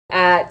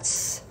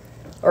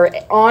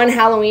on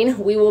Halloween,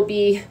 we will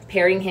be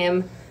pairing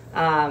him.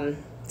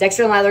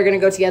 Dexter and Lila are going to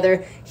go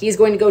together. He's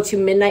going to go to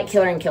Midnight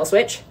Killer and Kill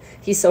Switch.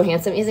 He's so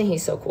handsome, isn't he?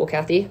 So cool,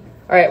 Kathy.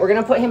 All right, we're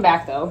going to put him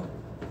back, though,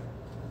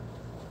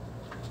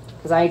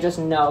 because I just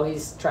know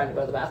he's trying to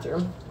go to the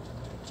bathroom.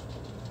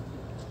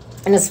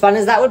 And as fun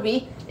as that would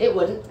be, it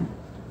wouldn't.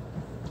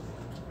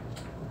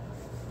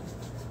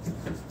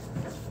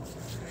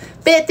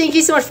 Bit, thank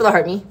you so much for the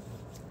heart, me.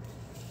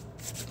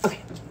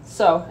 Okay,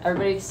 so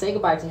everybody say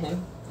goodbye to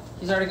him.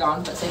 He's already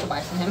gone, but say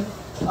goodbye to him.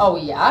 Oh,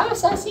 yeah,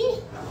 Sassy?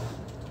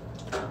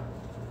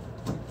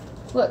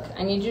 Look,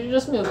 I need you to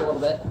just move a little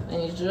bit. I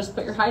need you to just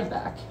put your hide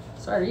back.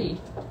 Sorry.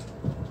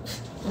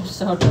 You're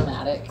so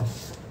dramatic.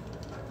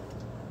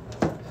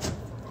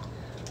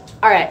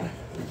 All right.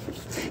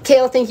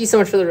 Kale, thank you so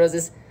much for the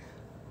roses.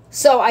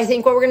 So I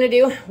think what we're going to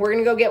do, we're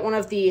going to go get one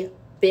of the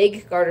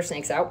big garter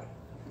snakes out.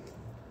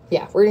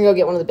 Yeah, we're going to go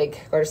get one of the big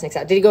garter snakes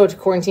out. Did he go to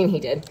quarantine? He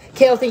did.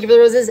 Kale, thank you for the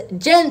roses.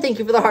 Jen, thank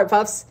you for the heart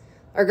puffs.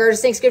 Are garter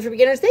snakes good for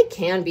beginners? They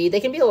can be. They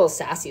can be a little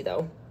sassy,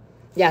 though.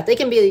 Yeah, they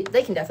can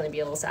definitely be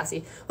a little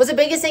sassy. What's the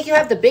biggest snake you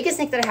have? The biggest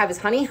snake that I have is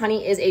Honey.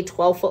 Honey is a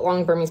 12-foot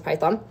long Burmese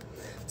python.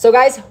 So,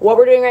 guys, what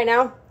we're doing right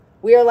now,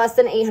 we are less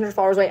than 800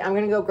 followers away. I'm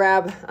going to go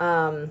grab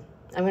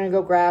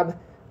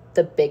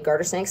the big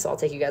garter snakes, so I'll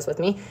take you guys with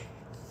me.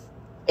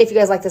 If you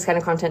guys like this kind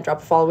of content,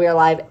 drop a follow. We are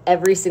live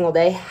every single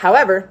day.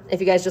 However, if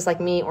you guys just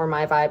like me or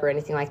my vibe or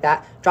anything like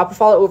that, drop a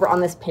follow over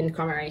on this pinned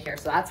comment right here.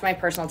 So that's my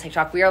personal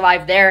TikTok. We are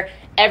live there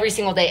every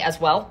single day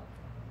as well.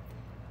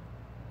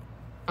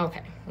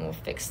 Okay, we'll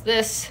fix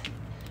this.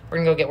 We're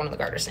going to go get one of the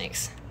garter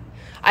snakes.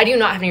 I do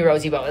not have any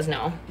rosy boas,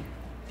 no.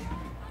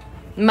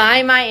 My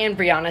and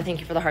Brianna, thank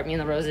you for the heart, me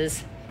and the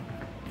roses.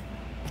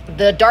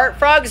 The dart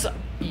frogs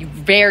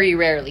very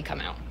rarely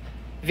come out.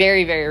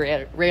 Very,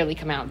 very rarely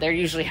come out. They're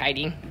usually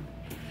hiding.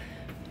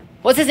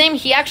 What's his name?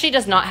 He actually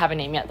does not have a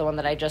name yet, the one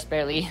that I just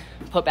barely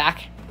put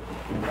back.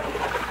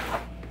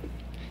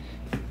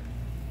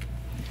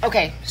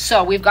 Okay,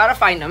 so we've got to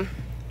find them.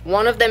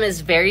 One of them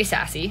is very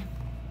sassy.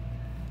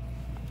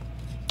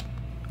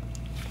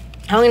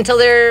 How long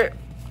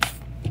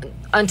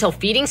until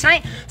feeding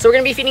tonight? So we're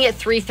going to be feeding at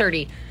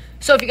 3:30.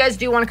 So if you guys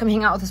do want to come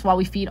hang out with us while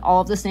we feed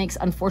all of the snakes,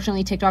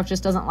 unfortunately, TikTok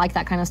just doesn't like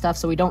that kind of stuff,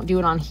 so we don't do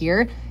it on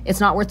here. It's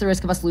not worth the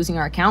risk of us losing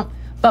our account.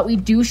 But we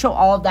do show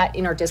all of that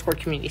in our Discord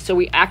community. So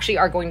we actually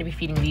are going to be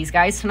feeding these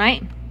guys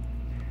tonight.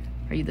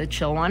 Are you the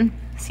chill one?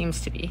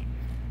 Seems to be.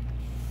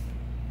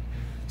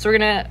 So we're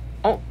going to...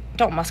 Oh,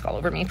 don't musk all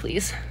over me,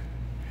 please.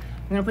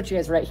 I'm going to put you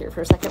guys right here for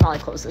a second while I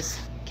close this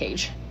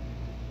cage.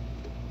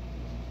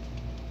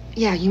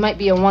 Yeah, you might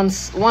be a one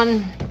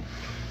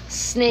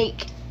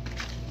snake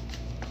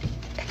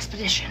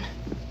expedition.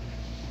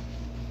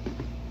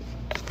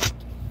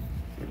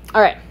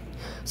 All right.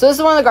 So this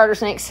is one of the garter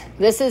snakes.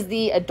 This is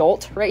the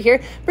adult right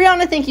here.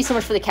 Brianna, thank you so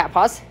much for the cat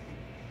paws.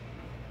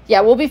 Yeah,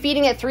 we'll be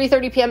feeding at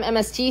 3:30 p.m.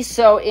 MST,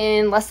 so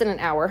in less than an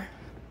hour.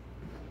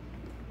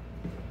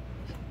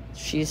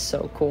 She's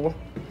so cool.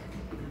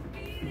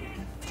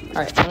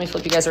 All right, let me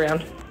flip you guys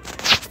around.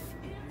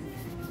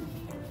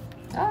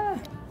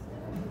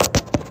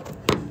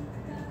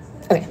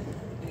 Okay.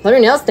 Love your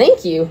nails.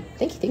 Thank you.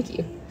 Thank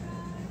you.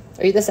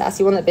 Are you the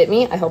sassy one that bit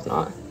me? I hope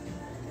not.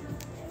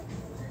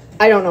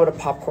 I don't know what a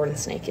popcorn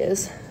snake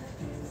is.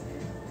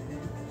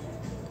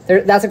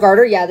 That's a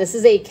garter. Yeah, this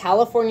is a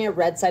California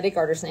red-sided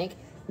garter snake.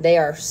 They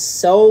are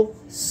so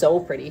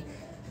pretty.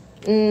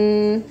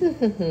 I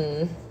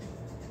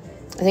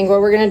think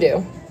what we're going to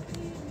do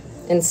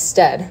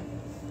instead.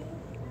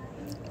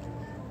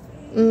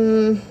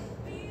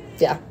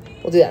 Yeah,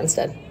 we'll do that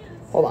instead.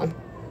 Hold on.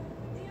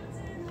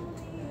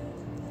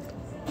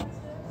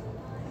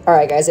 All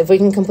right, guys, if we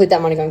can complete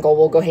that money gun goal,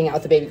 we'll go hang out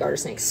with the baby garter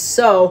snakes.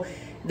 So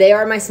they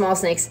are my small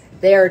snakes.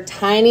 They are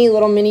tiny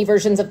little mini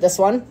versions of this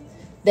one.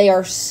 They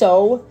are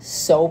so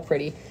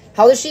pretty.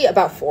 How old is she?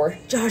 About 4.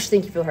 Josh,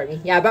 thank you for the heart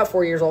me. Yeah, about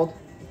 4 years old,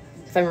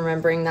 if I'm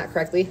remembering that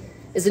correctly.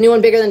 Is the new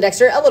one bigger than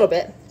Dexter? A little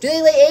bit. Do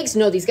they lay eggs?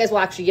 No, these guys will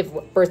actually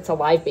give birth to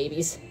live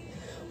babies.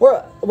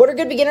 What are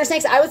good beginner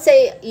snakes? I would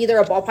say either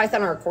a ball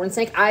python or a corn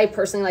snake. I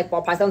personally like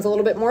ball pythons a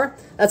little bit more.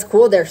 That's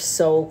cool. They're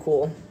so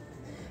cool.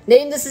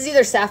 Name, this is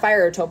either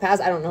sapphire or topaz.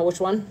 I don't know which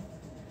one.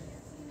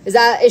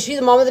 Is she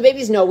the mom of the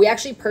babies? No, we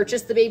actually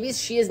purchased the babies.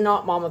 She is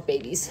not mom of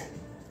babies.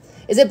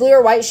 Is it blue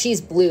or white? She's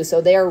blue.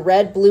 So they are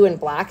red, blue, and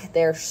black.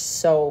 They're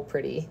so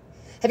pretty.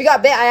 Have you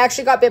got bit? I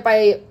actually got bit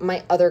by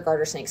my other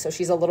garter snake. So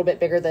she's a little bit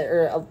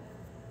bigger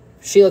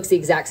she looks the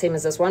exact same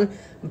as this one.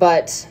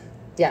 But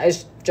yeah,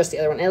 it's just the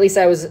other one. At least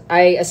I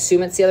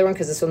assume it's the other one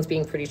because this one's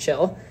being pretty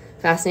chill.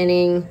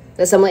 Fascinating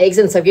that some lay eggs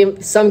and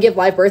some give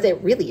live birth. It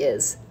really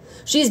is.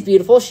 She's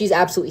beautiful. She's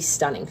absolutely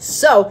stunning.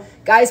 So,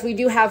 guys, we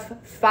do have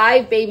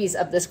 5 babies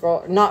of this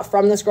girl. Not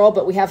from this girl,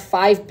 but we have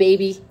 5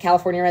 baby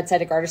California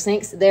red-sided garter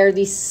snakes. They're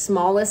the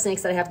smallest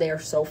snakes that I have. They are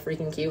so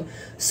freaking cute.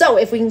 So,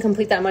 if we can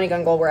complete that money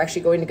gun goal, we're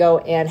actually going to go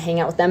and hang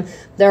out with them.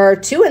 There are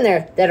 2 in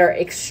there that are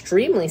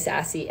extremely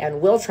sassy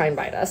and will try and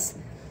bite us.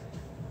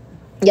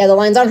 Yeah, the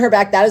lines on her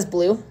back, that is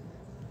blue.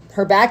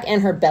 Her back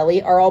and her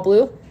belly are all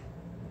blue.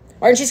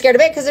 Why aren't you scared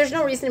of it? Because there's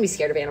no reason to be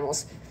scared of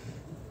animals.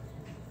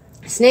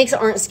 Snakes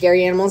aren't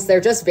scary animals. They're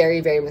just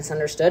very, very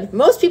misunderstood.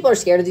 Most people are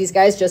scared of these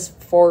guys just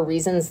for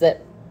reasons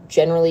that,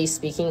 generally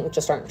speaking,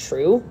 just aren't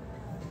true.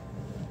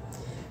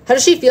 How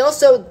does she feel?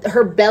 So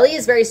her belly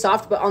is very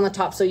soft, but on the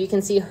top, so you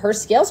can see her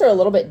scales are a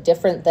little bit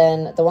different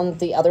than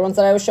the other ones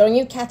that I was showing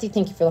you. Kathy,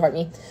 thank you for the heart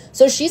me.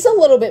 So she's a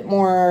little bit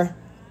more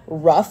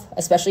rough,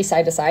 especially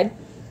side to side.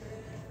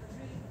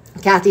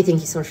 Kathy, thank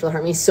you so much for the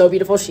heart me. So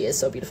beautiful. She is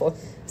so beautiful.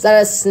 Is that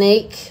a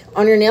snake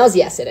on your nails?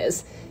 Yes, it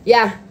is.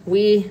 Yeah,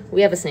 we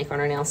have a snake on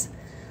our nails.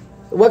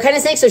 What kind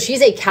of snake? So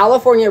she's a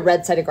California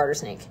red-sided garter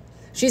snake.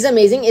 She's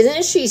amazing.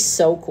 Isn't she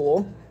so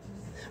cool?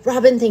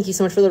 Robin, thank you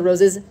so much for the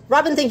roses.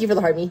 Robin, thank you for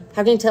the heart me.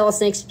 How can you tell a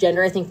snake's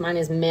gender? I think mine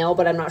is male,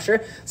 but I'm not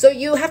sure. So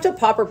you have to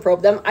pop or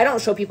probe them. I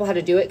don't show people how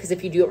to do it because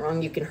if you do it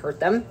wrong, you can hurt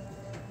them.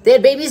 They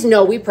had babies?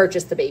 No, we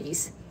purchased the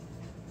babies.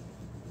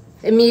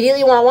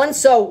 Immediately want one,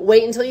 so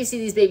wait until you see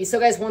these babies. So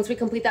guys, once we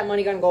complete that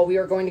money gun goal, we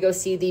are going to go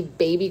see the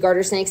baby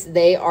garter snakes.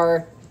 They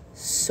are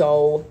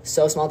so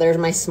small. They're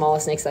my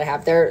smallest snakes that I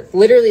have. They're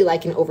literally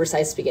like an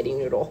oversized spaghetti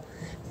noodle.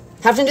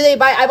 How often do they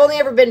bite? I've only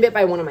ever been bit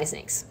by one of my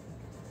snakes.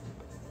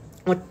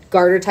 What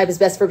garter type is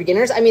best for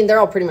beginners? I mean, they're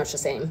all pretty much the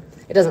same.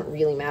 It doesn't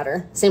really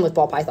matter. Same with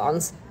ball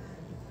pythons.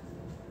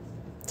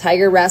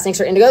 Tiger, rat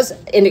snakes, or indigos?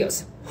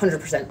 Indigos,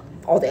 100%,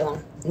 all day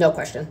long, no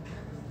question.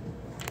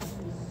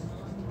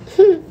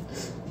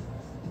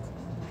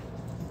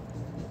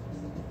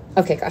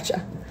 Okay,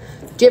 gotcha.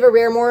 Do you have a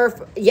rare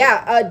morph?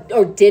 Yeah,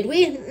 or did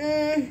we?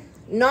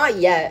 Not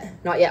yet,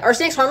 not yet. Are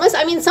snakes harmless?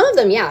 I mean, some of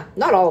them, yeah,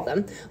 not all of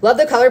them. Love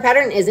the color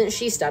pattern. Isn't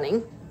she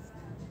stunning?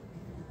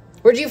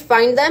 Where'd you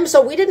find them?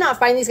 So we did not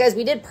find these guys.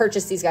 We did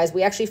purchase these guys.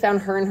 We actually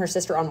found her and her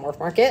sister on Morph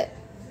Market.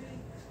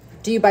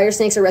 Do you buy your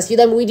snakes or rescue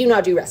them? We do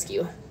not do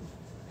rescue.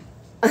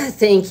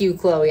 Thank you,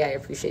 Chloe. I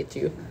appreciate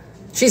you.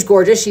 She's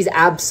gorgeous. She's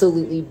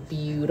absolutely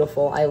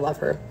beautiful. I love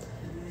her.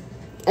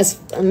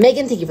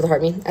 Megan, thank you for the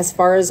heart me. As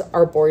far as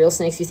arboreal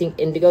snakes, you think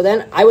indigo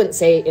then? I wouldn't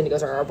say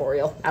indigos are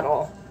arboreal at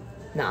all.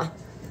 Nah.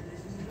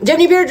 Do you have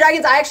any bearded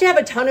dragons? I actually have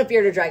a ton of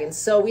bearded dragons.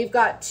 So we've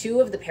got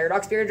 2 of the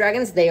paradox bearded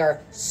dragons. They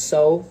are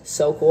so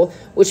cool,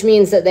 which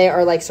means that they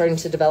are like starting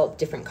to develop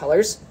different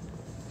colors.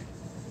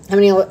 How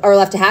many are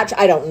left to hatch?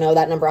 I don't know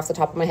that number off the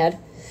top of my head.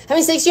 How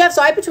many snakes do you have?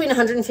 So I have between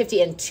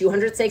 150 and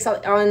 200 snakes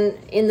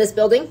in this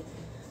building.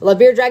 I love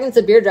bearded dragons.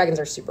 The bearded dragons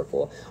are super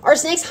cool. Are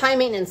snakes high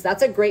maintenance?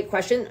 That's a great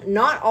question.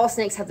 Not all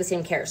snakes have the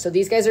same care. So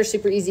these guys are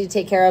super easy to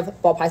take care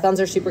of. Ball pythons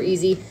are super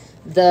easy.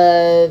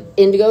 The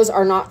indigos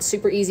are not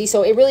super easy.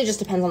 So it really just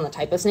depends on the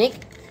type of snake.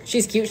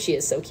 She's cute. She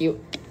is so cute.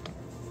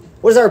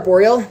 What is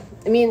arboreal?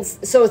 It means,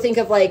 so think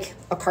of like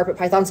a carpet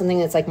python, something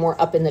that's like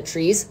more up in the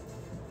trees.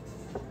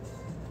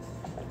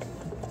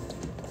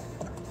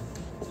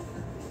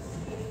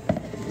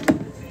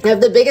 I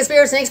have the biggest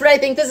fear of snakes, but I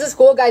think this is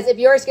cool, guys. If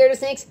you are scared of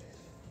snakes,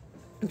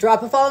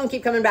 drop a follow and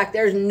keep coming back.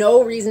 There's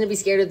no reason to be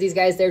scared of these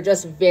guys. They're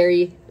just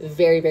very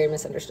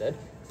misunderstood.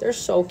 They're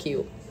so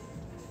cute.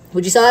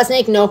 Would you sell that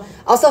snake? No.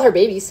 I'll sell her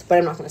babies, but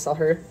I'm not going to sell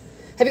her.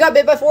 Have you got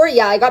bit before?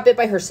 Yeah, I got bit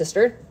by her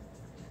sister.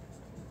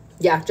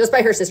 Yeah, just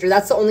by her sister.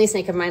 That's the only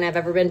snake of mine I've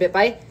ever been bit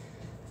by.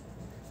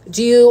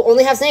 Do you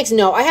only have snakes?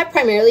 No, I have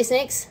primarily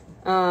snakes.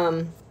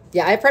 Yeah,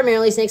 I have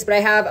primarily snakes, but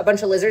I have a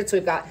bunch of lizards. So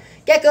we've got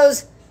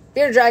geckos,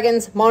 bearded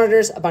dragons,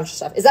 monitors, a bunch of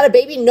stuff. Is that a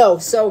baby? No.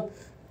 So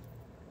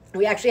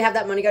we actually have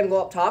that money gun go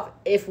up top.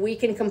 If we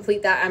can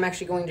complete that, I'm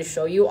actually going to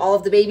show you all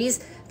of the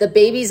babies. The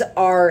babies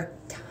are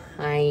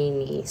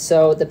tiny.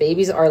 So the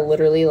babies are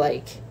literally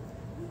like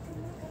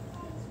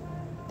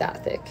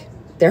that thick.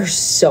 They're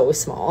so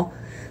small.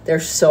 They're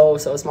so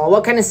small.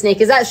 What kind of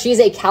snake is that? She's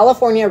a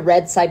California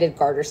red-sided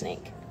garter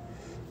snake.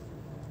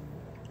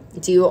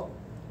 Do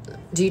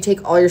you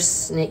take all your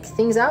snake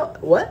things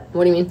out? What?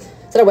 What do you mean?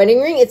 Is that a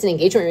wedding ring? It's an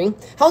engagement ring.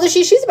 How old is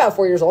she? She's about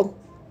 4 years old.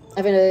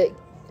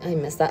 I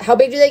missed that. How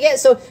big do they get?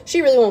 So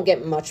she really won't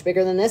get much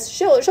bigger than this.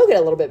 She'll get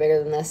a little bit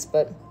bigger than this,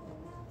 but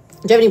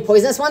do you have any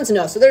poisonous ones?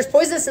 No. So there's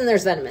poisonous and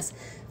there's venomous.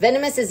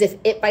 Venomous is if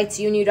it bites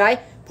you and you die.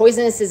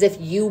 Poisonous is if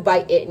you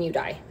bite it and you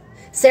die.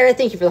 Sarah,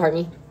 thank you for the heart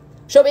me.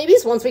 Show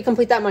babies. Once we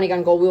complete that money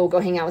gun goal, we will go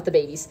hang out with the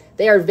babies.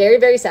 They are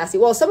very sassy.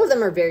 Well, some of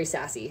them are very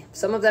sassy.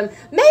 Some of them,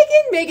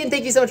 Megan,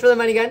 thank you so much for the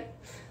money gun.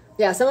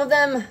 Yeah, some of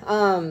them,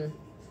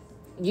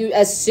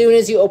 as soon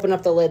as you open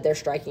up the lid, they're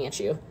striking at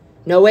you.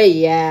 No way,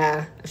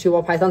 yeah. 2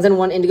 ball pythons and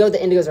 1 indigo. The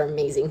indigos are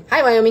amazing.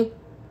 Hi, Wyoming.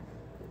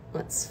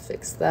 Let's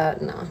fix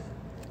that. No.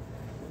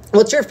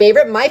 What's your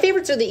favorite? My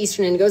favorites are the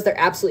Eastern indigos. They're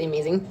absolutely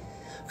amazing.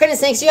 What kind of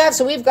snakes do you have?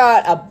 So we've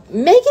got a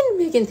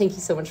Megan, thank you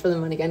so much for the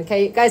money gun.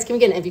 Okay, guys, can we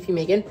get an MVP,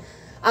 Megan?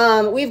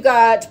 We've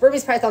got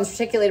Burmese pythons,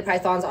 reticulated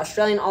pythons,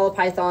 Australian olive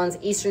pythons,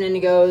 Eastern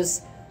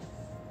indigos,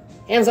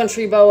 Amazon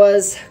tree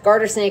boas,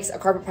 garter snakes, a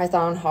carpet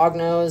python,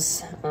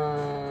 hognose,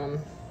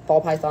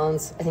 ball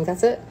pythons. I think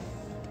that's it.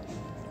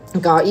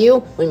 Got you.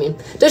 What do you mean?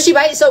 Does she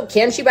bite? So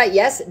can she bite?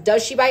 Yes.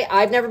 Does she bite?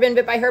 I've never been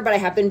bit by her, but I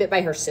have been bit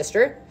by her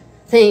sister.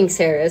 Thanks,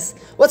 Harris.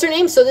 What's her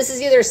name? So this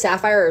is either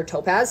Sapphire or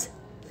Topaz.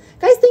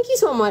 Guys, thank you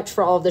so much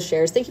for all of the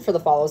shares. Thank you for the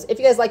follows. If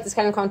you guys like this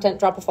kind of content,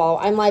 drop a follow.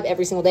 I'm live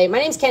every single day. My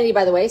name's Kennedy,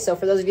 by the way. So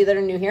for those of you that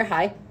are new here,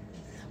 hi.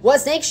 What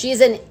snake?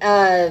 She's an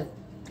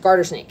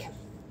garter snake.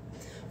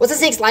 What's a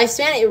snake's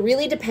lifespan? It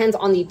really depends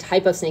on the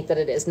type of snake that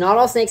it is. Not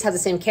all snakes have the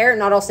same care.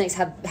 Not all snakes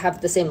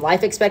have the same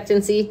life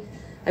expectancy.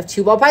 I have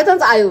 2 ball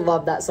pythons. I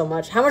love that so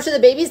much. How much are the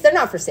babies? They're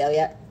not for sale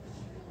yet.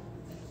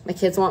 My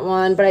kids want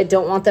one, but I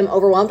don't want them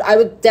overwhelmed. I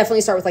would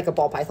definitely start with like a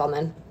ball python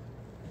then.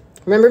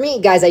 Remember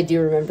me? Guys, I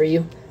do remember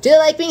you. Do they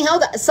like being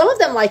held? Some of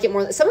them like it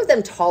more. Some of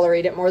them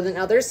tolerate it more than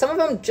others. Some of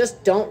them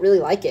just don't really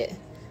like it.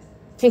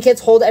 Can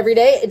kids hold every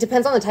day? It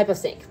depends on the type of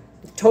snake.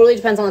 It totally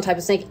depends on the type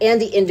of snake and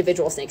the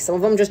individual snake. Some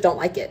of them just don't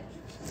like it.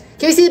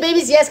 Can we see the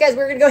babies? Yes, guys,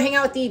 we're going to go hang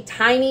out with the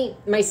tiny,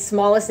 my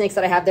smallest snakes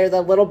that I have there,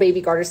 the little baby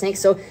garter snakes.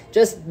 So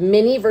just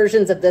mini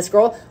versions of this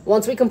girl.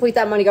 Once we complete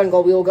that money gun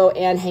goal, we will go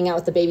and hang out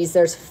with the babies.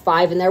 There's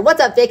 5 in there. What's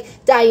up, Vic?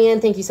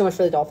 Diane, thank you so much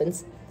for the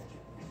dolphins.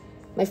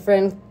 My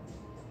friend,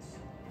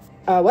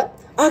 what?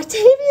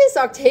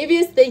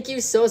 Octavius, thank you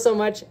so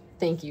much.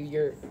 Thank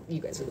you. You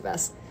guys are the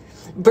best.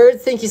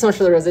 Birds, thank you so much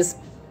for the roses.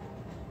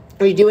 What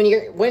do you do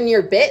when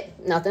you're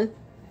bit? Nothing.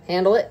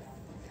 Handle it.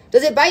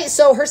 Does it bite?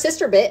 So her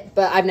sister bit,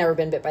 but I've never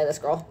been bit by this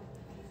girl.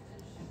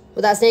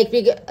 Would that snake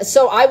be good?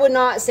 So I would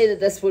not say that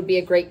this would be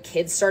a great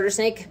kid starter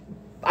snake.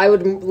 I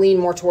would lean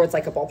more towards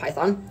like a ball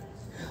python.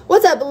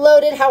 What's up,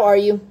 Loaded? How are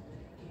you?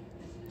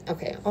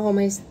 Okay.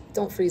 Oh,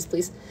 don't freeze,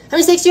 please. How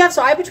many snakes do you have?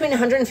 So I have between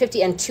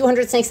 150 and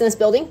 200 snakes in this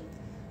building.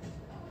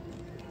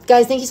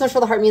 Guys, thank you so much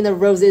for the heart, me and the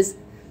roses.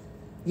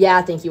 Yeah,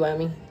 thank you,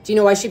 Wyoming. Do you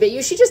know why she bit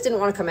you? She just didn't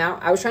want to come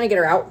out. I was trying to get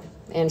her out,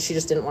 and she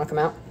just didn't want to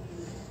come out.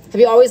 Have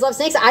you always loved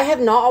snakes? I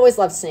have not always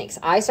loved snakes.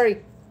 I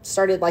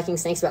started liking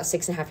snakes about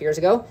 6.5 years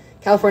ago.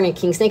 California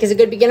king snake is a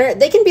good beginner.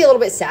 They can be a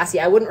little bit sassy.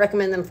 I wouldn't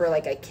recommend them for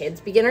like a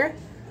kid's beginner.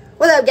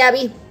 What's up,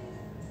 Gabby?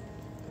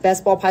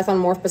 Best ball python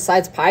morph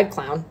besides pied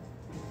clown.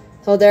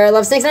 Hello there, I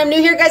love snakes. And I'm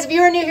new here, guys. If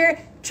you are new here,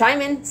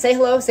 chime in, say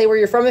hello, say where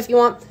you're from if you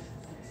want.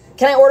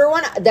 Can I order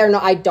one?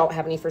 I don't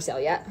have any for sale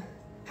yet.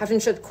 How often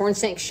should corn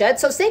snakes shed?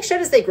 So snakes shed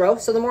as they grow.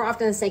 So the more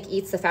often the snake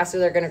eats, the faster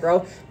they're going to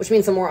grow, which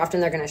means the more often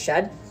they're going to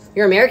shed.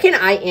 You're American?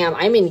 I am.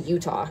 I'm in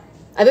Utah.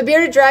 I have a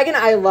bearded dragon.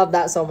 I love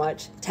that so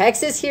much.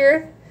 Texas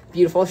here.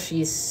 Beautiful.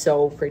 She's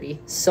so pretty.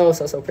 So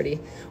pretty.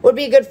 Would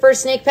be a good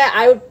first snake pet.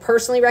 I would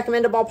personally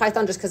recommend a ball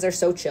python just because they're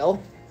so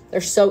chill.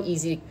 They're so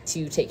easy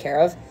to take care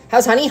of.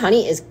 How's Honey?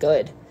 Honey is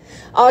good.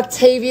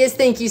 Octavius,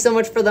 thank you so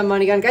much for the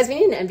money gun. Guys, we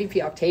need an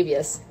MVP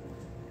Octavius.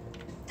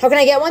 How can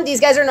I get one? These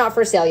guys are not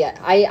for sale yet.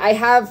 I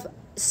have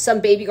some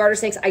baby garter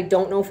snakes. I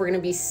don't know if we're going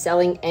to be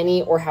selling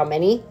any or how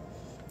many.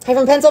 Hi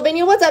from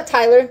Pennsylvania. What's up,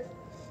 Tyler?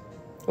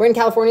 We're in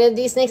California.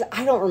 These snakes,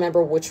 I don't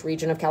remember which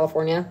region of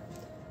California.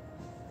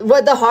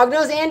 What, the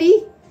hognose, Andy?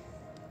 Do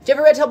you have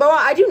a red-tailed boa?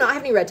 I do not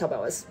have any red-tailed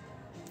boas.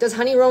 Does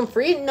Honey roam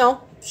free?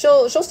 No.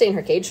 She'll stay in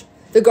her cage.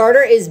 The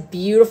garter is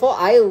beautiful.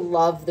 I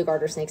love the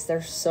garter snakes.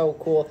 They're so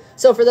cool.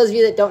 So for those of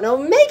you that don't know,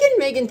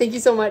 Megan, thank you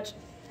so much.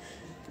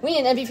 We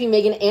need an MVP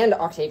Megan and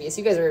Octavius.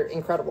 You guys are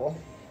incredible.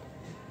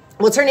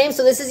 What's her name?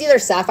 So this is either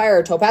Sapphire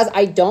or Topaz.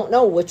 I don't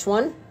know which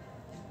one.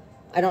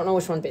 I don't know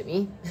which one bit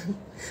me. Do you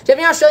have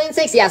any Australian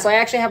snakes? Yeah, so I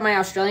actually have my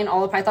Australian,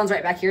 all the pythons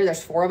right back here.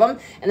 There's 4 of them.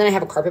 And then I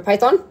have a carpet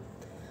python.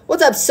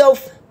 What's up,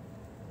 Soph?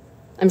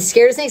 I'm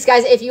scared of snakes.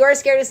 Guys, if you are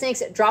scared of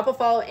snakes, drop a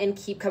follow and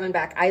keep coming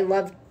back. I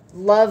love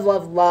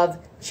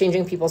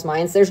changing people's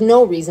minds. There's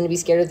no reason to be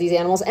scared of these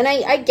animals. And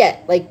I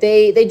get, like,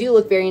 they do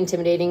look very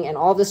intimidating, and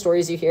all the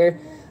stories you hear,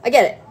 I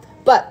get it.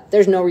 But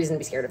there's no reason to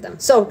be scared of them.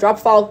 So drop a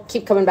follow,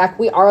 keep coming back.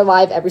 We are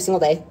live every single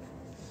day.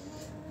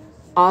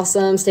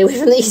 Awesome. Stay away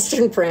from the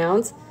eastern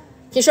browns.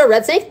 Can you show a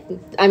red snake?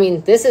 I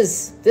mean, this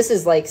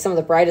is like some of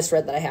the brightest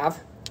red that I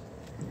have.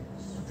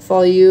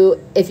 Follow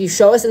you if you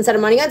show us instead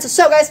of money guns.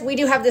 So guys, we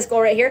do have this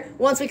goal right here.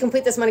 Once we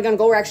complete this money gun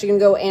goal, we're actually going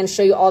to go and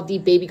show you all the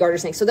baby garter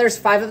snakes. So there's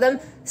 5 of them.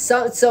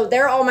 So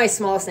they're all my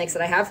smallest snakes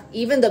that I have.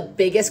 Even the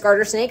biggest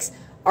garter snakes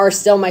are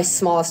still my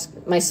smallest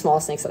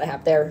snakes that I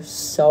have. They're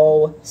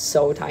so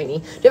tiny.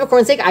 Do you have a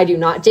corn snake? I do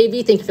not.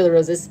 JB, thank you for the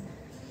roses.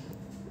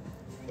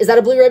 Is that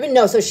a blue ribbon?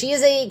 No. So she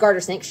is a garter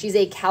snake. She's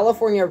a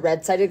California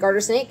red-sided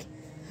garter snake.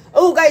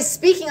 Oh, guys,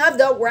 speaking of,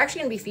 though, we're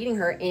actually going to be feeding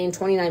her in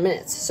 29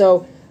 minutes.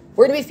 So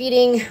we're going to be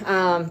feeding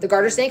the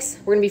garter snakes.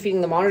 We're going to be feeding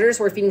the monitors.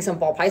 We're feeding some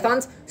ball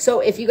pythons.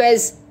 So if you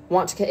guys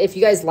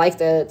like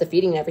the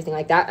feeding and everything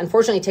like that,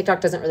 unfortunately,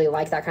 TikTok doesn't really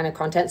like that kind of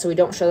content, so we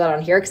don't show that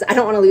on here because I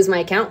don't want to lose my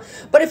account.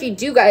 But if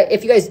you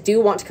guys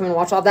do want to come and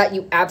watch all of that,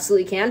 you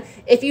absolutely can.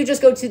 If you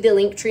just go to the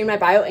link tree in my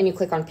bio and you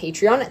click on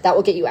Patreon, that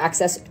will get you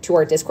access to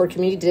our Discord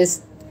community.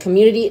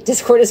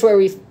 Discord is where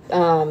we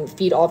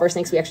feed all of our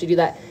snakes. We actually do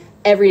that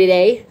every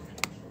day.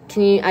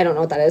 I don't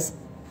know what that is.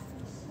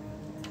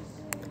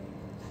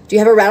 Do you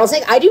have a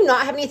rattlesnake? I do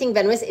not have anything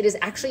venomous. It is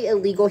actually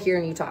illegal here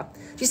in Utah. Do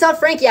you still have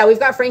Frank? Yeah, we've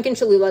got Frank and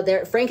Cholula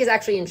there. Frank is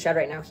actually in shed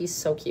right now. He's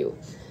so cute.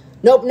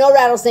 Nope, no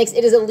rattlesnakes.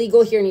 It is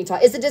illegal here in Utah.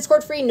 Is the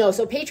Discord free? No.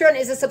 So Patreon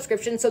is a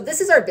subscription. So this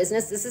is our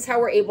business. This is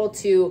how we're able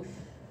to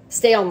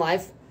stay on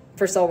live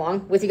for so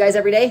long with you guys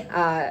every day.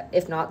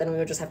 If not, then we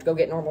would just have to go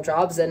get normal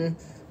jobs and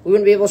we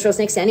wouldn't be able to show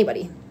snakes to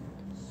anybody.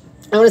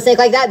 I want a snake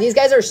like that. These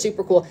guys are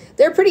super cool.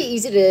 They're pretty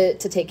easy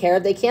to take care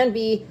of. They can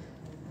be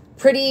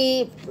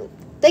pretty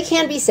They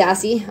can be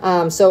sassy.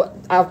 So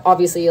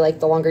obviously, like,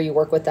 the longer you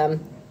work with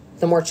them,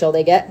 the more chill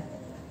they get.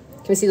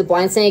 Can we see the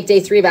blind snake? Day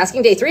 3 of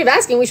asking. Day 3 of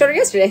asking. We showed her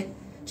yesterday.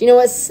 Do you know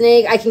what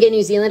snake I can get in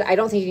New Zealand? I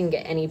don't think you can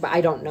get any, but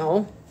I don't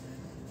know.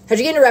 How'd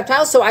you get into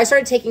reptiles? So I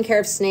started taking care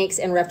of snakes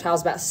and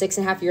reptiles about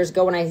 6.5 years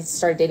ago when I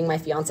started dating my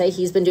fiance.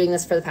 He's been doing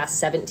this for the past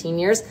 17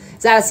 years.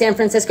 Is that out of San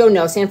Francisco?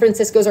 No, San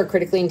Francisco's are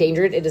critically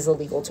endangered. It is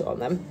illegal to own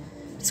them.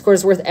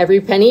 Discord's worth every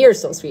penny. You're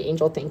so sweet,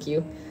 Angel. Thank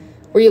you.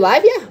 Were you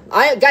live?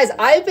 Yeah. Guys,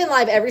 I've been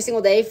live every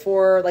single day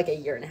for like a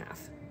year and a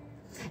half.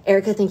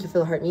 Erica, thank you for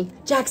the heart me.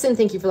 Jackson,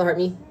 thank you for the heart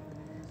me.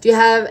 Do you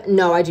have...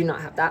 No, I do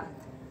not have that.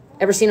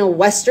 Ever seen a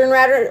Western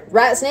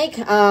rat snake?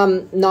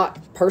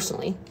 Not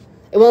personally.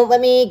 It won't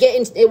let me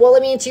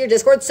into your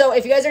Discord. So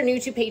if you guys are new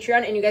to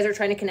Patreon and you guys are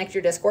trying to connect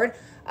your Discord,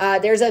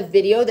 there's a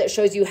video that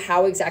shows you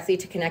how exactly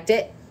to connect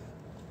it.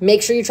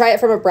 Make sure you try it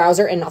from a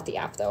browser and not the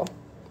app, though.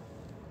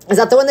 Is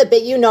that the one that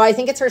bit you? No, I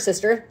think it's her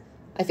sister.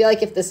 I feel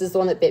like if this is the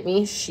one that bit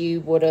me, she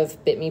would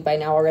have bit me by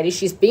now already.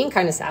 She's being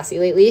kind of sassy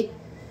lately.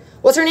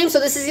 What's her name? So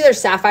this is either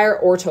Sapphire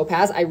or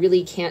Topaz. I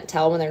really can't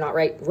tell when they're not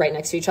right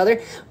next to each other.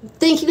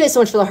 Thank you guys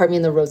so much for the heart me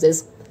and the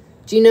roses.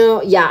 Do you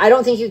know? Yeah, I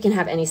don't think you can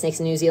have any snakes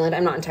in New Zealand.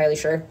 I'm not entirely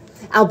sure.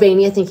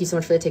 Albania, thank you so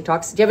much for the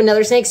TikToks. Do you have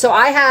another snake? So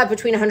I have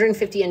between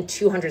 150 and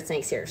 200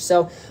 snakes here.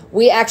 So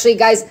we actually,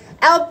 guys,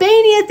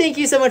 Albania, thank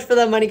you so much for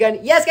the money gun.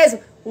 Yes, guys,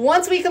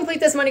 once we complete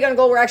this money gun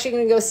goal, we're actually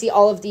going to go see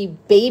all of the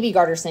baby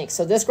garter snakes.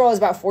 So this girl is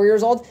about 4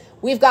 years old.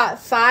 We've got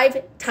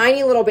 5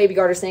 tiny little baby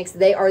garter snakes.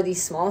 They are the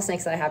smallest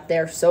snakes that I have.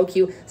 They're so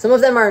cute. Some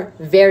of them are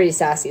very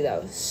sassy,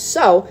 though.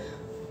 So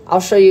I'll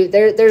show you.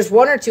 There's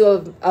 1 or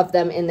 2 of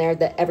them in there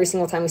that every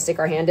single time we stick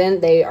our hand in,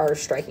 they are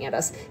striking at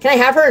us. Can I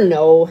have her?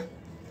 No.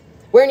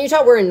 We're in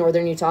Utah. We're in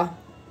northern Utah.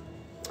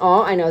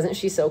 Oh, I know. Isn't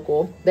she so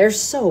cool? They're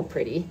so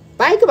pretty.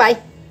 Bye. Goodbye.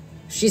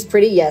 She's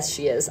pretty. Yes,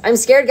 she is. I'm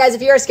scared, guys.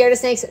 If you are scared of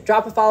snakes,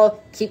 drop a follow.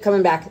 Keep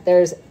coming back.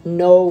 There's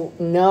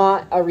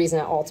not a reason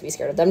at all to be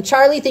scared of them.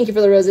 Charlie, thank you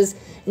for the roses.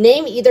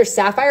 Name either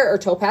Sapphire or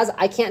Topaz.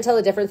 I can't tell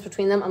the difference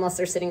between them unless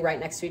they're sitting right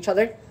next to each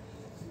other.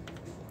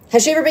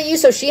 Has she ever bit you?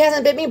 So she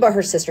hasn't bit me, but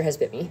her sister has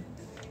bit me.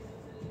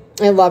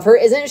 I love her.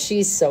 Isn't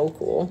she so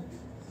cool?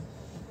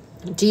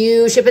 Do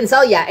you ship and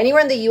sell? Yeah,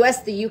 anywhere in the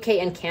US, the UK,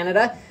 and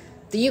Canada.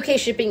 The UK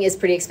shipping is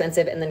pretty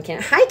expensive, and then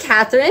Canada. Hi,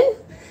 Catherine.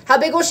 How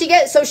big will she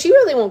get? So she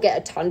really won't get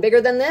a ton bigger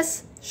than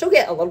this. She'll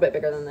get a little bit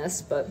bigger than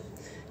this, but...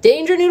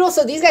 Danger Noodle.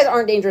 So these guys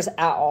aren't dangerous at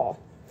all.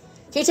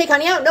 Can you take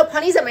Honey out? Nope,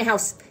 Honey's at my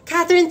house.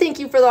 Catherine, thank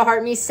you for the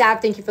heart me.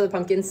 Sab, thank you for the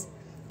pumpkins.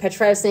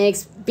 Petrified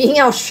snakes. Being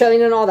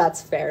Australian and all,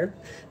 that's fair.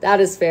 That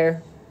is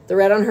fair. The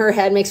red on her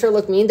head makes her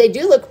look mean. They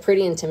do look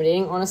pretty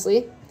intimidating,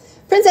 honestly.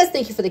 Princess,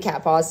 thank you for the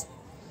cat paws.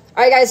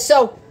 All right, guys,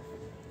 so...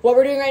 what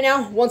we're doing right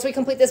now, once we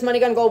complete this money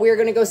gun goal, we are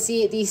going to go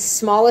see the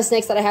smallest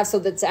snakes that I have. So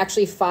that's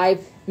actually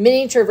 5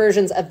 miniature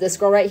versions of this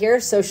girl right here.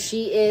 So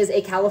she is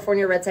a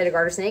California red-sided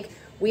garter snake.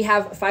 We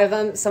have 5 of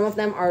them. Some of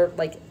them are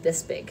like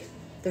this big.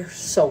 They're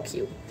so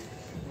cute.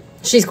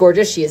 She's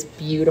gorgeous. She is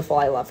beautiful.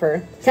 I love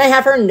her. Can I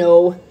have her?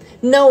 No.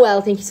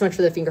 Noelle, thank you so much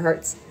for the finger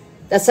hearts.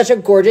 That's such a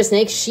gorgeous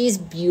snake. She's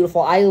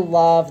beautiful. I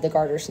love the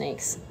garter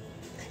snakes.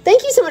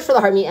 Thank you so much for the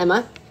heart me,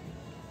 Emma.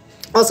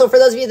 Also, for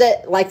those of you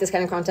that like this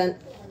kind of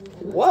content,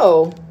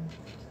 whoa.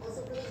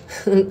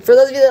 For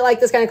those of you that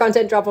like this kind of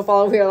content, drop a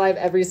follow. We are live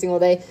every single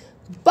day.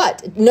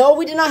 But, no,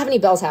 we did not have any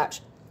bells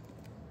hatch.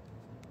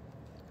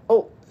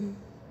 Oh,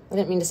 I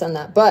didn't mean to send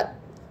that. But,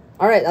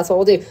 all right, that's what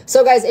we'll do.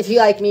 So, guys, if you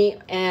like me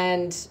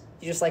and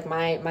you just like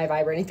my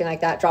vibe or anything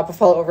like that, drop a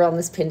follow over on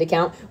this pinned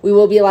account. We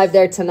will be live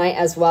there tonight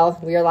as well.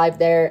 We are live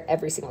there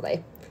every single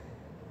day.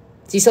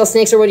 Do you sell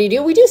snakes or what do you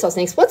do? We do sell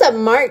snakes. What's up,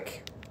 Mark?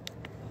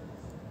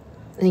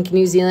 I think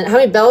New Zealand. How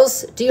many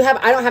bells do you have?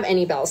 I don't have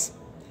any bells.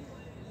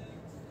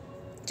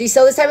 Do you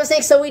sell this type of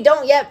snake? So we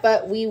don't yet,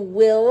 but we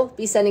will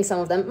be sending some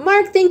of them.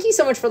 Mark, thank you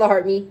so much for the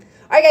heart me.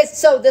 All right, guys,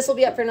 so this will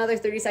be up for another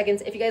 30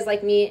 seconds. If you guys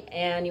like me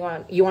and you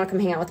want to come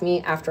hang out with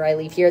me after I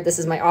leave here, this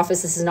is my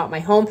office. This is not my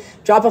home.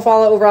 Drop a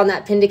follow over on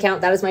that pinned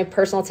account. That is my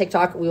personal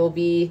TikTok.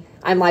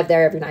 I'm live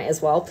there every night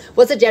as well.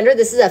 What's the gender?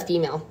 This is a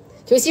female.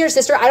 Can we see her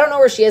sister? I don't know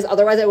where she is.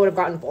 Otherwise, I would have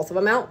gotten both of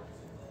them out.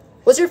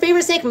 What's your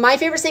favorite snake? My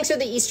favorite snakes are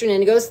the Eastern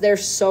Indigos. They're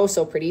so,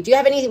 so pretty. Do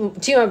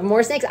you have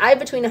more snakes? I have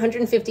between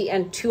 150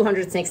 and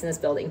 200 snakes in this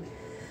building.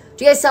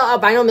 Do you guys sell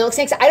albino milk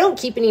snakes? I don't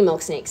keep any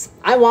milk snakes.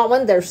 I want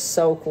one. They're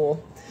so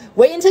cool.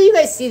 Wait until you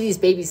guys see these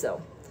babies,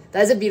 though.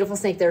 That is a beautiful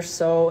snake. They're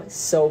so,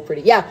 so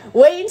pretty. Yeah,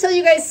 wait until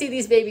you guys see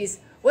these babies.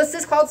 What's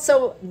this called?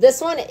 So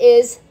this one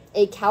is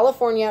a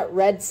California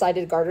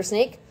red-sided garter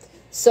snake.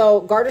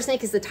 So garter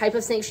snake is the type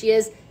of snake she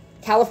is.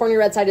 California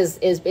red-sided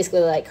is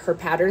basically like her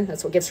pattern.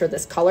 That's what gives her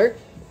this color.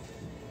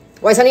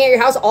 Why is hunting at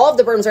your house? All of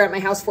the berms are at my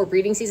house for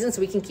breeding season, so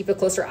we can keep a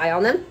closer eye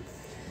on them.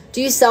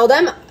 Do you sell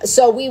them?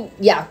 So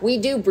we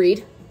do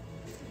breed.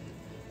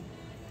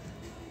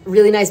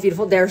 Really nice,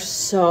 beautiful. They're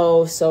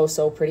so, so,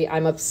 so pretty.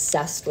 I'm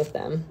obsessed with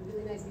them.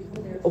 Really nice,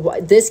 beautiful.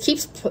 This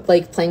keeps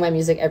like playing my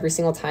music every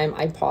single time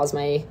I pause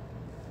my,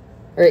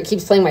 or it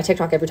keeps playing my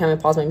TikTok every time I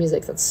pause my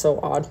music. That's so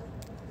odd.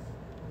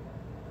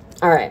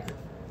 All right.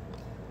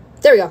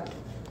 There we go.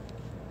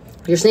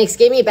 Your snakes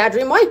gave me a bad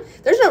dream. Why?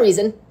 There's no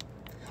reason.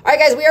 All right,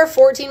 guys, we are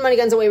 14 money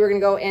guns away. We're going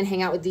to go and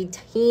hang out with the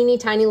teeny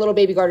tiny little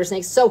baby garter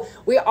snakes. So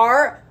we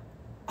are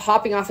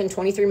hopping off in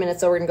 23 minutes,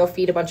 so we're going to go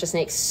feed a bunch of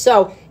snakes.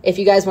 So if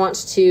you guys want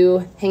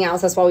to hang out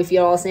with us while we feed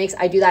all the snakes,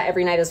 I do that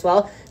every night as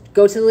well.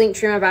 Go to the link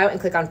tree in my bio and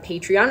click on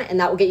Patreon, and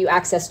that will get you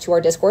access to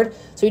our Discord.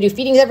 So we do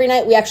feedings every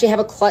night. We actually have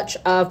a clutch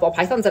of ball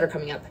pythons that are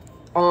coming up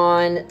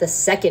on the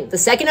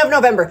 2nd of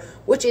November,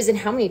 which is in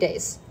how many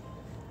days?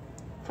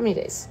 How many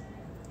days?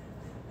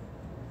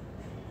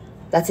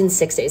 That's in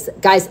 6 days.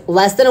 Guys,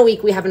 less than a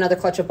week, we have another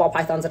clutch of ball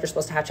pythons that are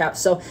supposed to hatch out.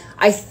 So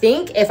I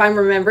think, if I'm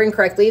remembering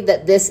correctly,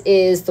 that this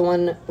is the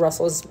one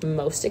Russell is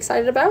most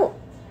excited about.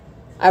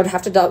 I would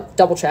have to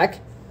double check.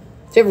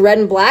 So we have red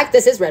and black.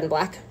 This is red and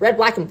black. Red,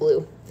 black, and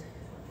blue.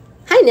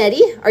 Hi,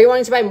 Nettie. Are you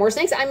wanting to buy more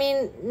snakes? I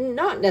mean,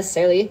 not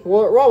necessarily.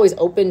 We're always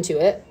open to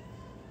it.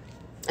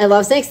 I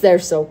love snakes. They're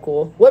so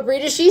cool. What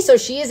breed is she? So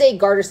she is a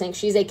garter snake.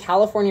 She's a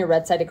California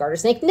red-sided garter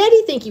snake.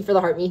 Nettie, thank you for the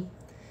heart me.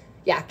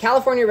 Yeah,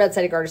 California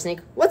red-sided garter snake.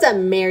 What's up,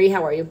 Mary?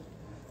 How are you?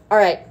 All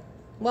right.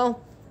 Well,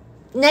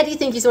 Nettie,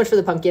 thank you so much for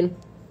the pumpkin.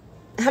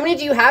 How many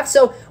do you have?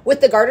 So with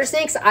the garter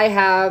snakes, I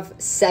have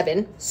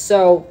 7.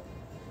 So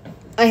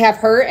I have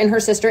her and her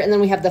sister, and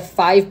then we have the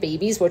 5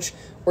 babies, which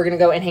we're going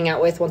to go and hang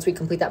out with once we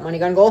complete that money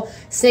gun goal.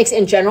 Snakes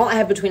in general, I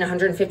have between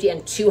 150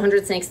 and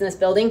 200 snakes in this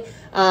building.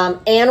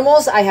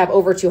 Animals, I have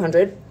over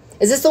 200.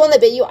 Is this the one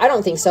that bit you? I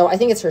don't think so. I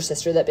think it's her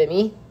sister that bit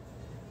me.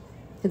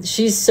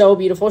 She's so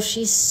beautiful.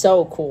 She's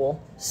so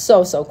cool.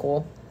 So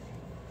cool.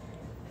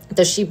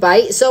 Does she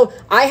bite? So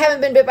I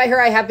haven't been bit by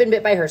her. I have been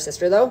bit by her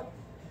sister, though. Do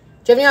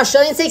you have any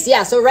Australian snakes?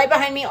 Yeah, so right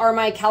behind me are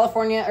my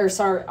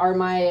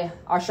my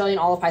Australian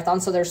olive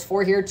pythons. So there's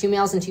 4 here, 2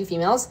 males and 2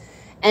 females.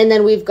 And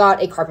then we've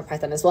got a carpet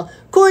python as well.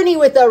 Courtney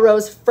with the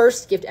rose.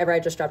 First gift ever. I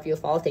just dropped you a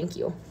follow. Thank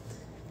you.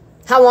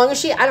 How long is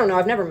she? I don't know.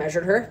 I've never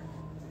measured her.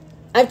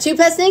 I have 2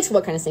 pet snakes.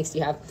 What kind of snakes do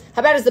you have?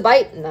 How bad is the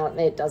bite? No,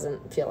 it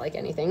doesn't feel like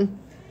anything.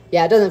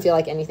 Yeah, it doesn't feel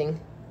like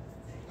anything.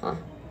 Huh.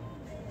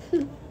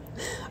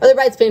 Are the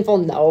bites painful?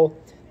 No.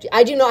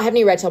 I do not have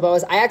any red tail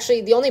boas.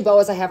 The only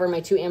boas I have are my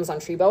 2 Amazon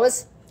tree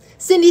boas.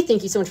 Cindy,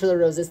 thank you so much for the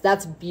roses.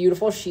 That's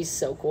beautiful. She's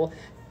so cool.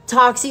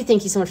 Toxie,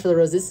 thank you so much for the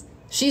roses.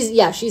 She's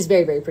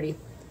very, very pretty.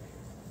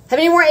 Have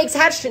any more eggs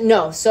hatched?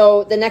 No.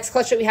 So the next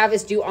clutch that we have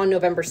is due on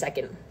November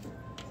 2nd.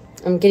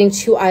 I'm getting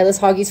 2 eyeless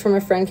hoggies from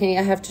a friend. Can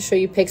I have to show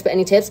you pics, but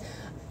any tips?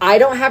 I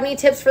don't have any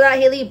tips for that,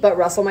 Haley, but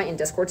Russell might in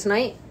Discord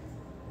tonight.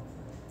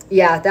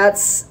 Yeah,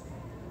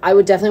 I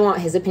would definitely want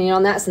his opinion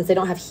on that since they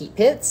don't have heat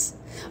pits.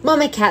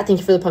 Mama Cat, thank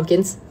you for the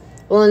pumpkins.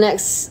 When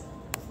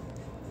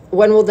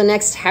will the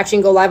next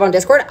hatching go live on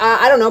Discord?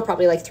 I don't know,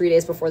 probably like 3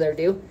 days before they're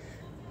due.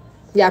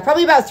 Yeah,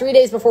 probably about 3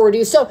 days before we're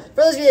due. So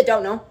for those of you that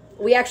don't know,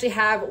 we actually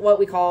have what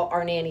we call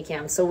our nanny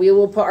cam. So we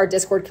will put our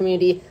Discord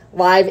community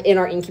live in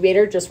our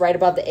incubator just right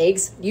above the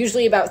eggs,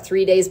 usually about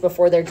 3 days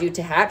before they're due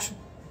to hatch.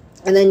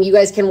 And then you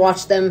guys can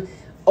watch them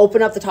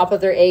open up the top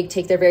of their egg,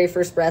 take their very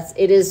first breaths.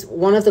 It is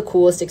one of the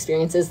coolest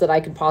experiences that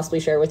I could possibly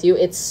share with you.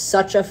 It's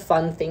such a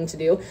fun thing to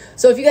do.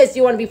 So if you guys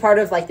do want to be part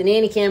of like the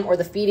nanny cam or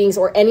the feedings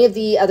or any of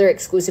the other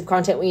exclusive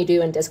content we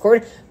do in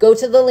Discord, go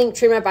to the link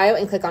tree in my bio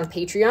and click on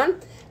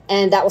Patreon,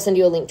 and that will send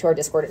you a link to our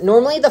Discord.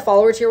 Normally the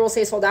follower tier will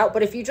say sold out,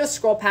 but if you just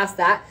scroll past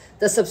that,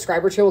 the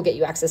subscriber tier will get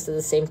you access to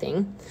the same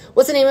thing.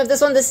 What's the name of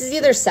this one? This is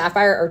either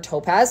Sapphire or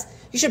Topaz.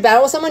 You should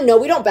battle with someone. No,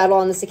 we don't battle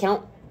on this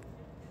account.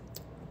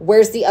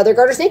 Where's the other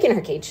garter snake in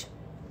her cage?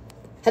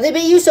 Have they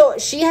bit you? So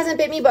she hasn't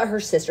bit me, but her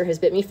sister has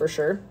bit me for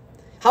sure.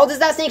 How old is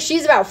that snake?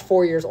 She's about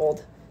 4 years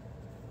old.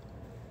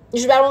 You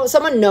should battle with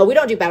someone? No, we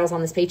don't do battles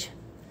on this page.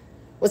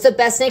 What's the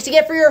best snake to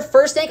get for your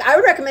first snake? I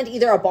would recommend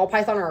either a ball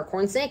python or a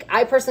corn snake.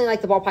 I personally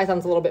like the ball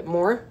pythons a little bit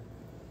more.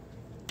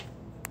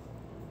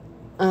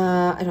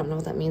 I don't know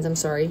what that means. I'm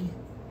sorry.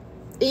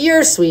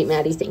 You're sweet,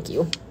 Maddie. Thank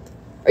you.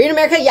 Are you in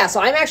America? Yeah, so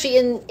I'm actually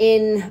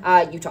in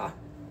Utah.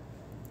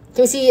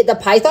 Can we see the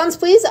pythons,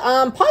 please?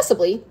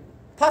 Possibly.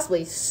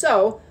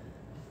 So,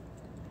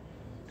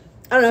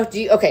 I don't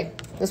know. Okay,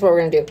 that's what we're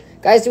going to do.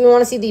 Guys, do we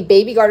want to see the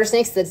baby garter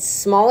snakes, the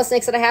smallest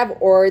snakes that I have,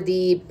 or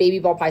the baby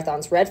ball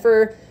pythons? Red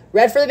for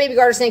the baby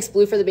garter snakes,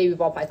 blue for the baby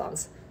ball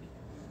pythons.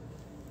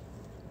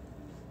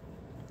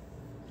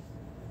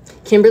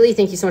 Kimberly,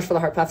 thank you so much for the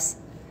heart puffs.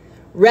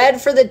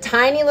 Red for the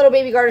tiny little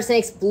baby garter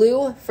snakes,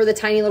 blue for the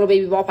tiny little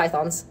baby ball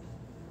pythons.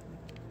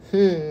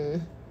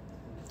 I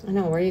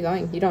know, where are you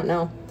going? You don't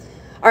know.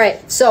 All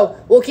right,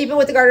 so we'll keep it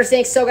with the garter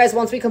snakes. So guys,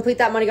 once we complete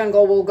that money gun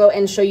goal, we'll go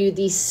and show you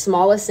the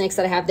smallest snakes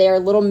that I have. They are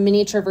little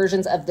miniature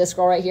versions of this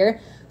girl right here.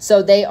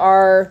 So they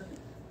are,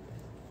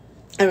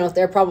 I don't know if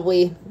they're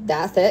probably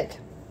that thick.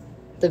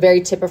 The very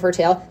tip of her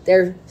tail.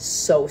 They're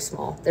so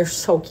small. They're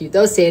so cute.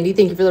 Those Sandy,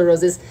 thank you for the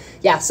roses.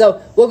 Yeah,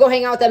 so we'll go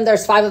hang out with them.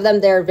 There's 5 of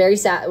them. They're very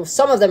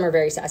some of them are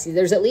very sassy.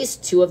 There's at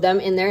least 2 of them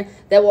in there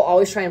that will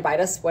always try and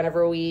bite us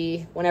whenever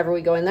we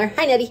go in there.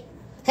 Hi, Nettie.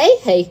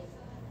 Hey.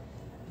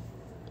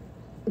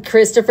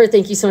 Christopher,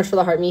 thank you so much for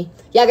the heart me.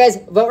 Yeah, guys,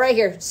 vote right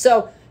here.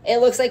 So it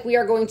looks like we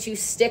are going to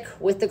stick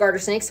with the garter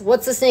snakes.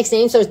 What's the snake's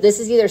name? So this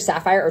is either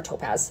Sapphire or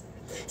Topaz.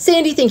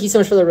 Sandy, thank you so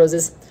much for the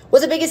roses.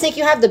 What's the biggest snake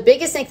you have? The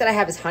biggest snake that I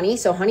have is Honey.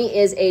 So Honey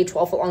is a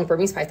 12-foot-long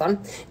Burmese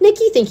python.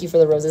 Nikki, thank you for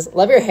the roses.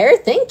 Love your hair.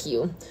 Thank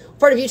you. What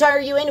part of Utah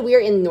are you in? We are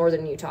in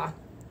northern Utah.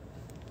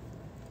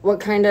 What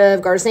kind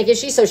of garter snake is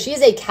she? So she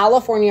is a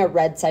California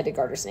red-sided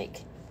garter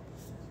snake.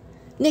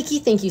 Nikki,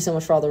 thank you so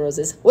much for all the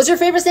roses. What's your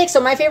favorite snake?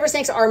 So my favorite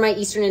snakes are my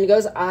Eastern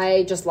Indigos.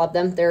 I just love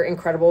them. They're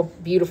incredible,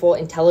 beautiful,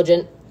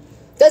 intelligent.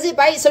 Does it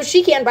bite? So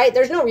she can bite.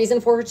 There's no reason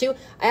for her to.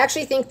 I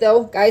actually think,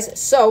 though, guys,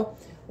 so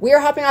we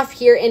are hopping off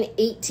here in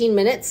 18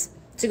 minutes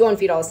to go and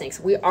feed all the snakes.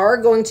 We are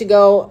going to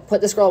go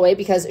put this girl away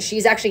because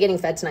she's actually getting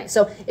fed tonight.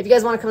 So if you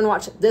guys want to come and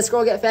watch this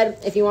girl get fed,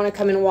 if you want to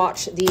come and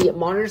watch the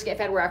monitors get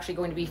fed, we're actually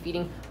going to be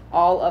feeding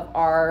all of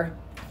our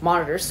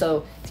monitors.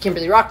 So the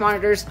Kimberly Rock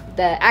monitors,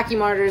 the Aki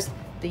monitors,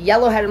 the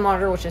yellow-headed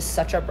monitor, which is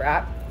such a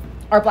brat,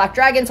 our black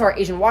dragon, so our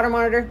Asian water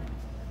monitor.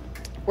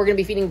 We're going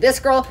to be feeding this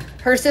girl,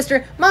 her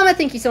sister. Mama,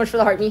 thank you so much for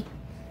the heart me.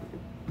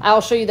 I'll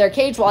show you their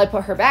cage while I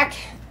put her back.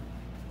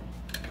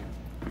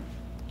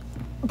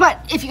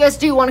 But if you guys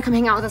do want to come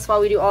hang out with us while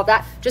we do all of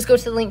that, just go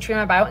to the link tree in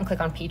my bio and click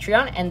on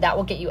Patreon, and that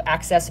will get you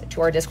access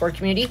to our Discord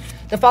community.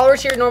 The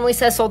followers tier normally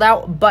says sold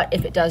out, but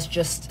if it does,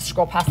 just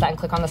scroll past that and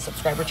click on the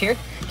subscriber tier.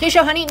 Okay,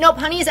 show Honey. Nope,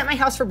 Honey is at my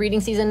house for breeding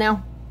season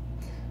now.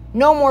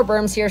 No more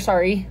berms here,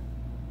 sorry.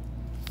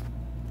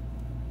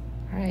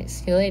 All right,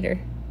 see you later.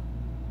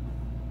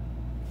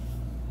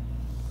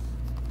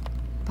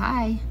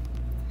 Bye.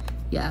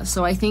 Yeah,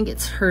 so I think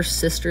it's her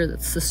sister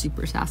that's the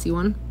super sassy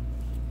one.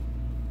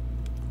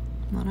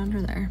 Not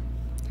under there.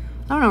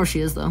 I don't know where she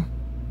is, though.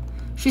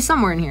 She's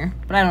somewhere in here,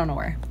 but I don't know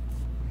where.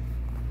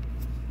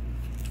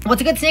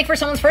 What's a good snake for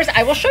someone's first?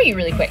 I will show you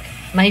really quick.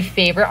 My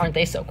favorite. Aren't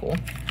they so cool?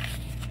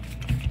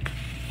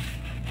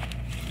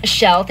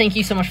 Shell, thank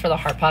you so much for the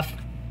heart puff.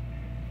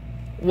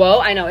 Whoa,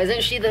 I know.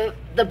 Isn't she the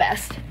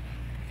best?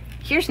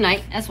 Here's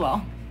Knight as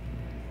well.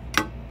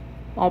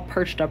 All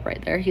perched up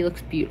right there. He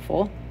looks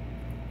beautiful.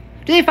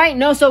 Do they fight?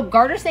 No, so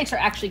garter snakes are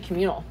actually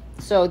communal.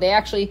 So they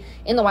actually,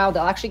 in the wild,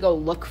 they'll actually go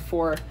look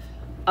for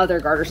other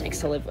garter snakes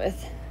to live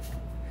with.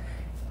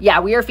 Yeah,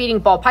 we are feeding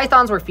ball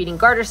pythons, we're feeding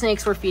garter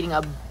snakes, we're feeding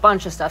a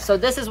bunch of stuff. So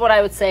this is what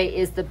I would say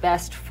is the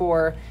best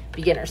for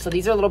beginners. So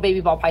these are little baby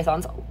ball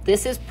pythons.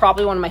 This is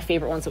probably one of my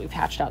favorite ones that we've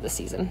hatched out this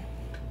season.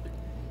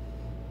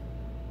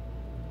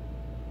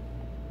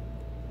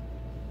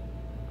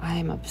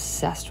 I'm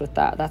obsessed with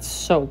that. That's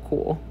so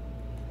cool.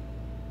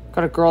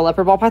 Got a girl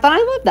leopard ball python.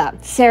 I love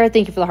that. Sarah,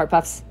 thank you for the heart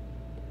puffs.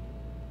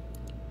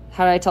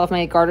 How do I tell if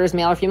my garter is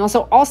male or female?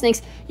 So all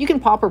snakes, you can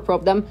pop or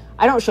probe them.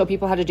 I don't show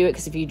people how to do it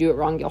because if you do it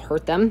wrong, you'll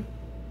hurt them.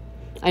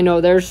 I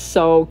know, they're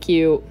so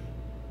cute.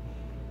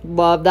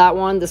 Love that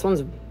one. This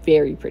one's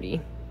very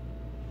pretty.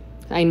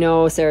 I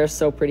know, Sarah's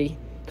so pretty. Can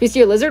we see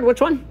your lizard?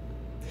 Which one?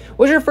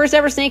 What's your first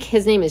ever snake?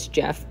 His name is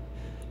Jeff.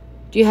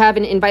 Do you have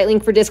an invite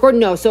link for Discord?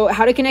 No. So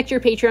how to connect your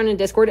Patreon and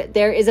Discord?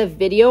 There is a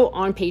video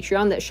on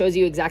Patreon that shows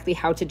you exactly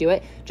how to do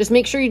it. Just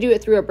make sure you do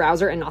it through a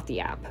browser and not the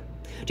app.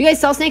 Do you guys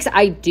sell snakes?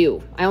 I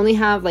do. I only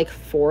have like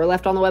 4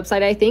 left on the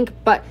website, I think,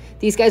 but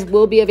these guys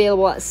will be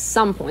available at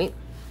some point.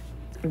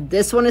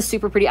 This one is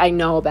super pretty. I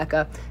know,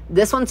 Becca.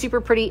 This one's super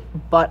pretty,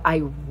 but I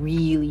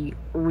really,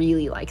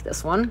 really like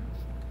this one.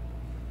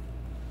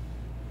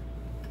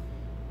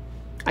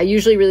 I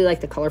usually really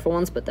like the colorful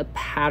ones, but the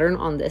pattern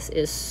on this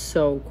is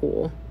so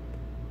cool.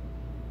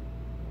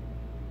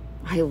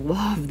 I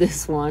love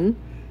this one.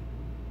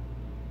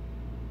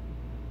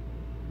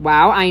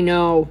 Wow, I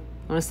know.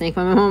 I want to snake,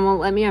 my mom won't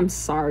let me. I'm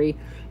sorry.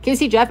 Can you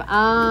see Jeff?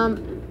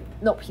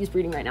 Nope, he's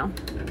breeding right now.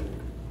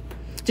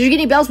 Did you get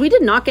any bells? We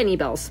did not get any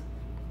bells.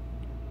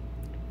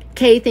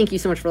 Kay, thank you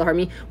so much for the heart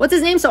me. What's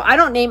his name? So I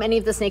don't name any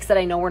of the snakes that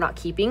I know we're not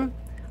keeping.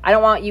 I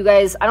don't want you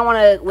guys, I don't want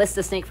to list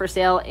a snake for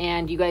sale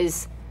and you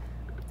guys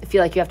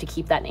feel like you have to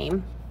keep that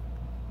name.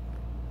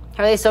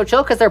 Are they so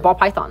chill? Because they're ball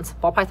pythons.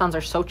 Ball pythons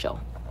are so chill.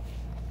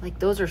 Like,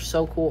 those are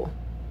so cool.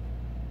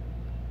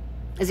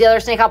 Is the other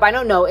snake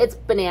albino? No, it's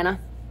Banana.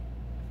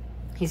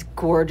 He's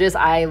gorgeous.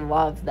 I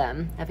love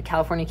them. I have a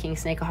California king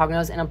snake, a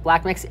hognose,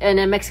 and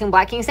a Mexican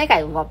black king snake.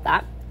 I love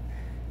that.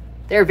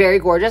 They're very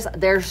gorgeous.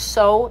 They're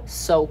so,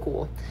 so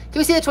cool. Can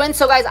we see the twins?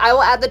 So, guys, I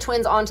will add the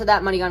twins onto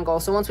that money gun goal.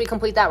 So, once we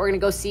complete that, we're going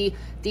to go see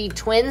the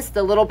twins,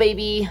 the little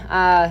baby.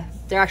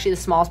 They're actually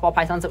the smallest ball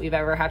pythons that we've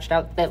ever hatched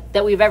out,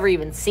 that we've ever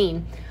even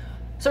seen.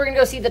 So, we're going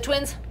to go see the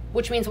twins,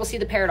 which means we'll see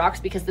the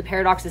paradox because the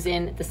paradox is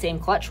in the same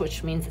clutch,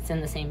 which means it's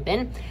in the same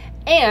bin.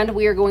 And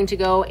we are going to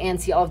go and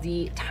see all of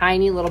the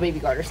tiny little baby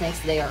garter snakes.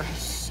 They are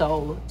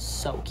so,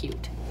 so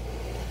cute.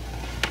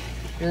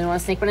 Really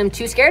want a snake, but I'm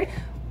too scared?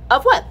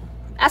 Of what?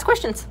 Ask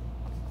questions.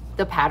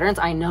 The patterns,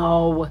 I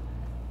know.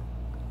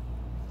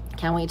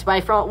 Can't wait to buy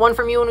one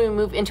from you when we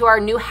move into our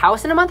new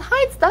house in a month.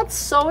 Heights. That's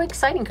so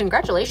exciting.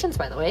 Congratulations,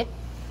 by the way.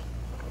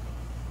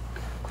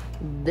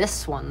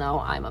 This one, though,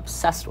 I'm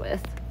obsessed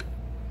with.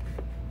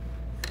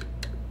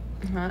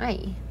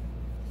 Hi.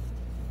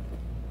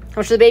 How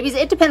much are the babies?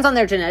 It depends on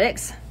their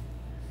genetics.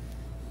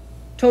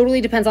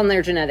 Totally depends on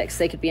their genetics.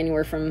 They could be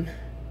anywhere from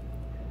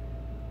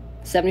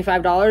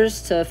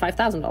 $75 to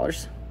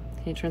 $5,000.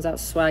 He turns out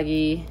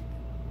swaggy.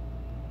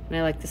 And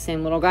I like the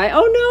same little guy.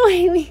 Oh no,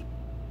 Haley.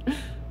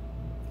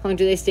 How long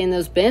do they stay in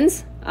those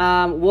bins?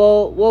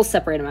 We'll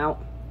separate them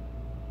out.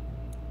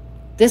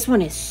 This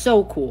one is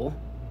so cool.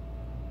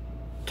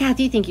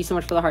 Kathy, thank you so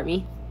much for the heart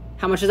me.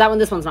 How much is that one?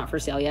 This one's not for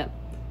sale yet.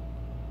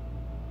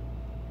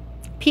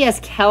 P.S.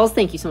 Kels,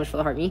 thank you so much for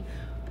the heart me.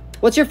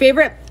 What's your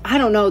favorite? I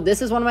don't know.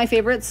 This is one of my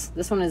favorites.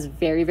 This one is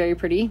very, very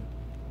pretty.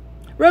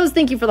 Rose,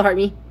 thank you for the heart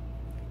me.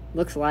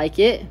 Looks like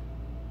it.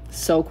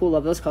 So cool.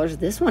 Love those colors.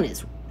 This one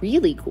is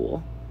really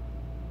cool.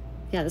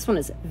 Yeah, this one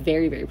is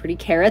very, very pretty.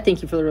 Kara,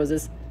 thank you for the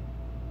roses.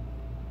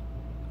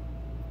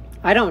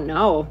 I don't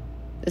know.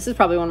 This is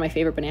probably one of my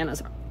favorite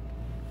bananas.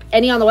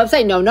 Any on the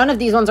website? No, none of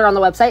these ones are on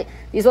the website.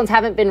 These ones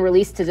haven't been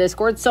released to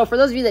Discord. So for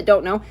those of you that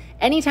don't know,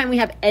 anytime we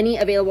have any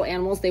available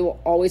animals, they will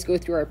always go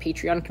through our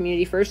Patreon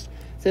community first.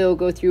 So they'll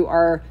go through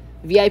our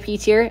VIP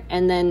tier,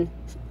 and then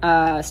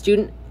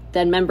student,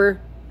 then member,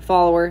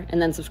 follower,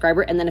 and then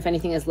subscriber. And then if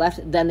anything is left,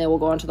 then they will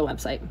go onto the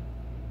website.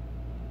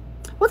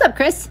 What's up,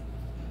 Chris?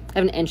 I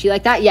have an enchie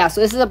like that. Yeah,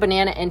 so this is a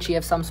banana enchie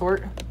of some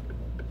sort.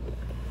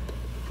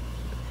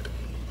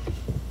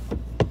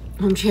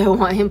 I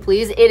want him,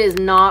 please. It is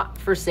not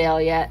for sale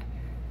yet.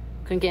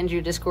 Couldn't get into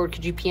your Discord.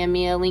 Could you PM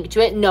me a link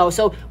to it? No.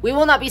 So we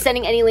will not be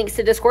sending any links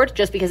to Discord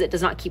just because it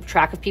does not keep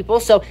track of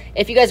people. So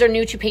if you guys are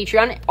new to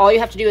Patreon, all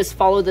you have to do is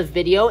follow the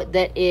video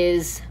that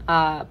is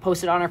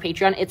posted on our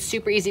Patreon. It's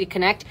super easy to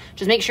connect.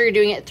 Just make sure you're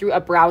doing it through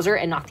a browser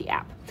and not the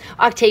app.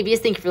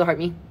 Octavius, thank you for the heart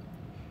me.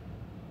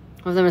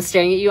 One of them is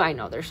staring at you. I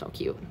know, they're so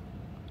cute.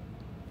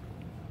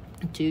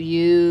 Do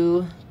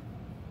you...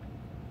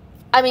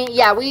 I mean,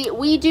 yeah,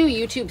 we do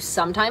YouTube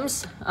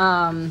sometimes.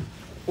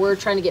 We're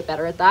trying to get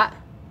better at that.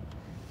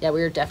 Yeah,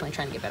 we're definitely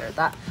trying to get better at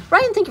that.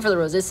 Ryan, thank you for the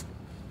roses.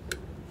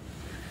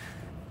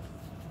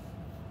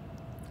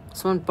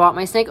 Someone bought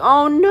my snake.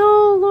 Oh,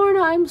 no,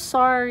 Lorna, I'm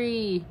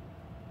sorry.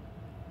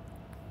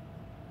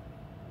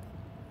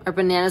 Are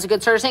bananas a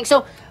good starter snake?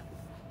 So,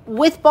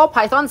 with ball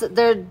pythons,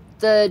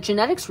 the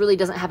genetics really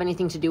doesn't have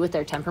anything to do with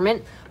their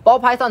temperament. Ball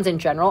pythons in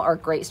general are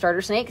great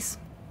starter snakes.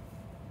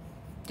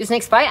 Do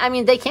snakes fight? I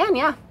mean, they can,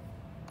 yeah.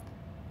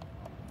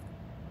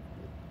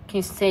 Can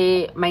you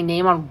say my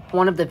name on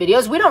one of the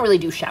videos? We don't really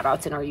do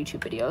shout-outs in our YouTube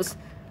videos.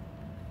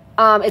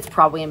 It's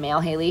probably a male,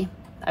 Haley,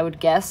 I would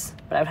guess,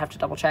 but I would have to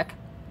double-check.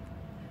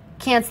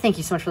 Cance, thank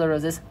you so much for the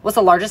roses. What's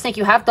the largest snake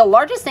you have? The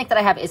largest snake that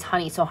I have is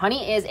Honey. So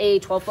Honey is a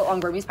 12-foot-long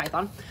Burmese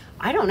python.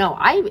 I don't know.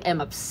 I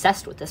am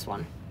obsessed with this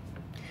one.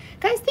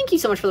 Guys, thank you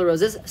so much for the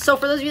roses. So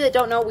for those of you that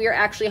don't know, we are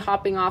actually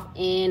hopping off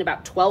in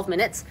about 12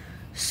 minutes.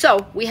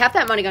 So we have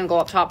that money gun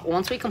goal up top.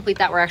 Once we complete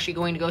that, we're actually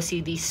going to go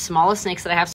see the smallest snakes that I have.